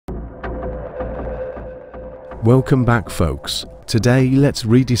Welcome back, folks. Today let's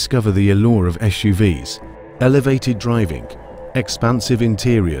rediscover the allure of SUVs. Elevated driving, expansive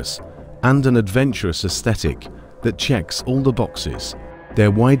interiors, and an adventurous aesthetic that checks all the boxes.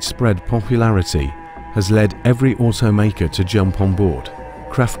 Their widespread popularity has led every automaker to jump on board,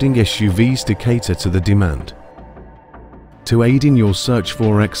 crafting SUVs to cater to the demand. To aid in your search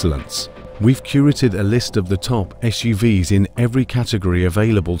for excellence, we've curated a list of the top SUVs in every category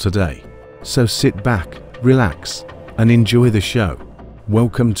available today. So sit back, relax, and enjoy the show.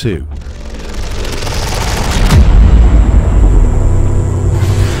 Welcome to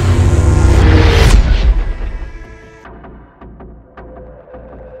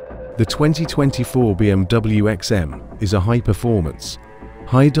the 2024 BMW XM is a high-performance,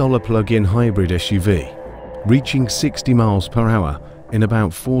 high-dollar plug-in hybrid SUV, reaching 60 miles per hour in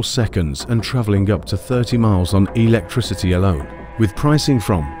about 4 seconds and traveling up to 30 miles on electricity alone, with pricing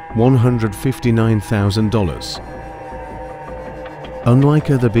from $159,000. Unlike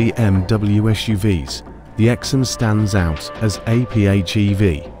other BMW SUVs, the XM stands out as a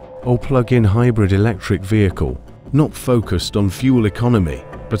PHEV, or plug-in hybrid electric vehicle, not focused on fuel economy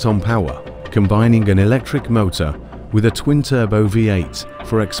but on power, combining an electric motor with a twin-turbo V8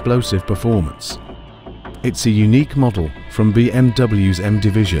 for explosive performance. It's a unique model from BMW's M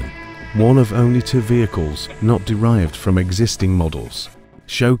division, one of only 2 vehicles not derived from existing models,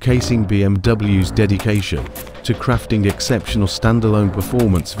 showcasing BMW's dedication to crafting exceptional standalone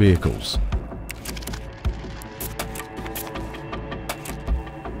performance vehicles.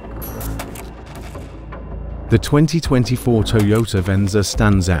 The 2024 Toyota Venza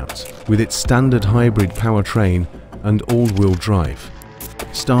stands out with its standard hybrid powertrain and all-wheel drive.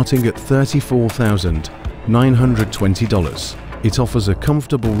 Starting at $34,920, it offers a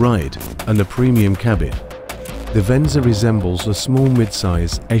comfortable ride and a premium cabin. The Venza resembles a small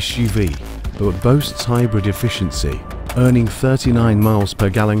mid-size SUV, but boasts hybrid efficiency, earning 39 miles per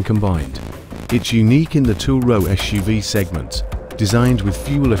gallon combined. It's unique in the two-row SUV segment, designed with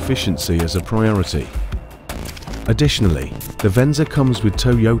fuel efficiency as a priority. Additionally, the Venza comes with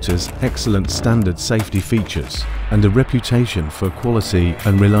Toyota's excellent standard safety features and a reputation for quality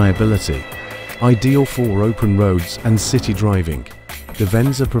and reliability. Ideal for open roads and city driving, the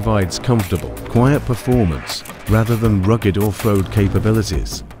Venza provides comfortable, quiet performance rather than rugged off-road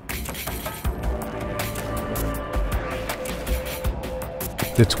capabilities.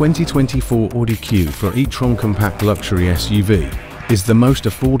 The 2024 Audi Q4 E-Tron compact luxury SUV is the most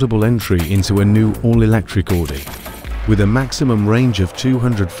affordable entry into a new all-electric Audi, with a maximum range of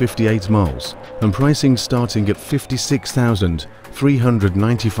 258 miles and pricing starting at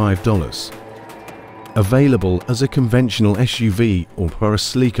 $56,395. Available as a conventional SUV or for a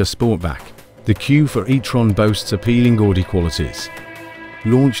sleeker sportback, the Q4 E-Tron boasts appealing Audi qualities.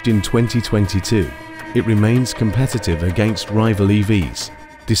 Launched in 2022, it remains competitive against rival EVs,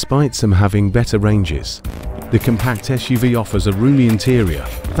 despite some having better ranges. The compact SUV offers a roomy interior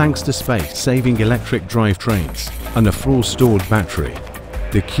thanks to space-saving electric drivetrains and a full-stored battery.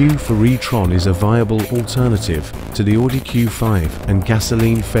 The Q4 E-Tron is a viable alternative to the Audi Q5 and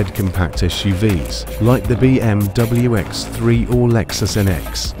gasoline-fed compact SUVs like the BMW X3 or Lexus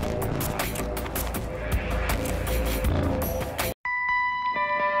NX.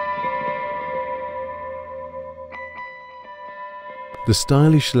 The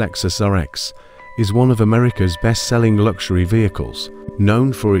stylish Lexus RX is one of America's best-selling luxury vehicles,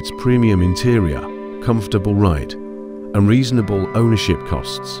 known for its premium interior, comfortable ride, and reasonable ownership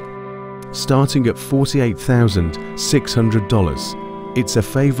costs. Starting at $48,600, it's a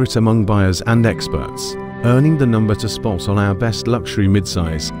favorite among buyers and experts, earning the number to spot on our best luxury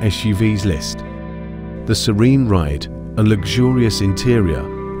midsize SUVs list. The serene ride and luxurious interior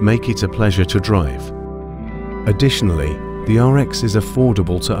make it a pleasure to drive. Additionally, the RX is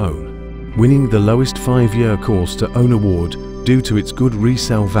affordable to own, winning the lowest 5-year cost to own award due to its good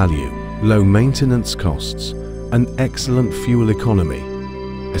resale value, low maintenance costs, and excellent fuel economy,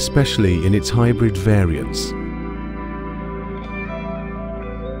 especially in its hybrid variants.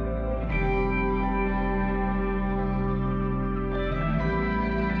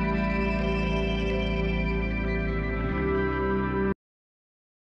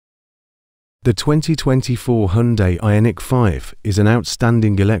 The 2024 Hyundai IONIQ 5 is an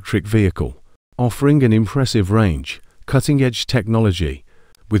outstanding electric vehicle, offering an impressive range, cutting-edge technology,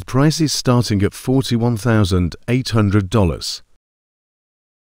 with prices starting at $41,800.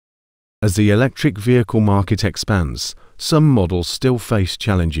 As the electric vehicle market expands, some models still face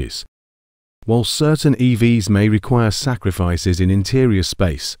challenges. While certain EVs may require sacrifices in interior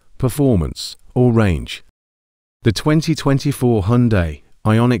space, performance, or range, the 2024 Hyundai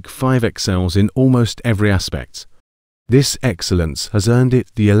IONIQ 5 excels in almost every aspect. This excellence has earned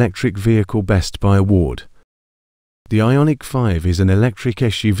it the Electric Vehicle Best Buy award. The IONIQ 5 is an electric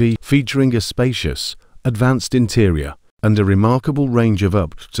SUV featuring a spacious, advanced interior and a remarkable range of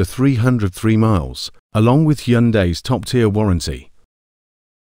up to 303 miles, along with Hyundai's top-tier warranty.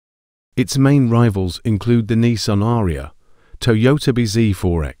 Its main rivals include the Nissan Ariya, Toyota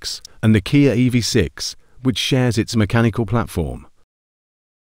bZ4X, and the Kia EV6, which shares its mechanical platform.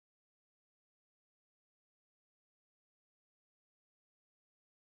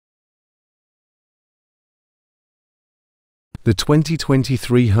 The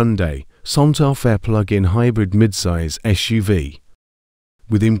 2023 Hyundai Santa Fe plug-in hybrid midsize SUV,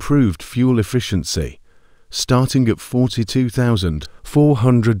 with improved fuel efficiency, starting at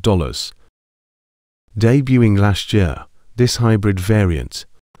 $42,400. Debuting last year, this hybrid variant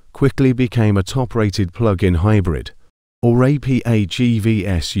quickly became a top-rated plug-in hybrid, or a PHEV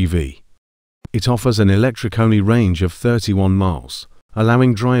SUV. It offers an electric-only range of 31 miles,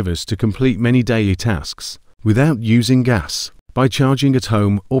 allowing drivers to complete many daily tasks without using gas by charging at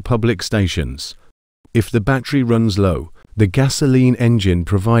home or public stations. If the battery runs low, the gasoline engine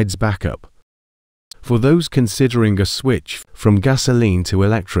provides backup. For those considering a switch from gasoline to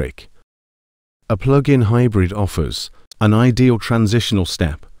electric, a plug-in hybrid offers an ideal transitional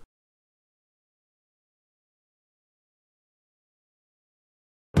step.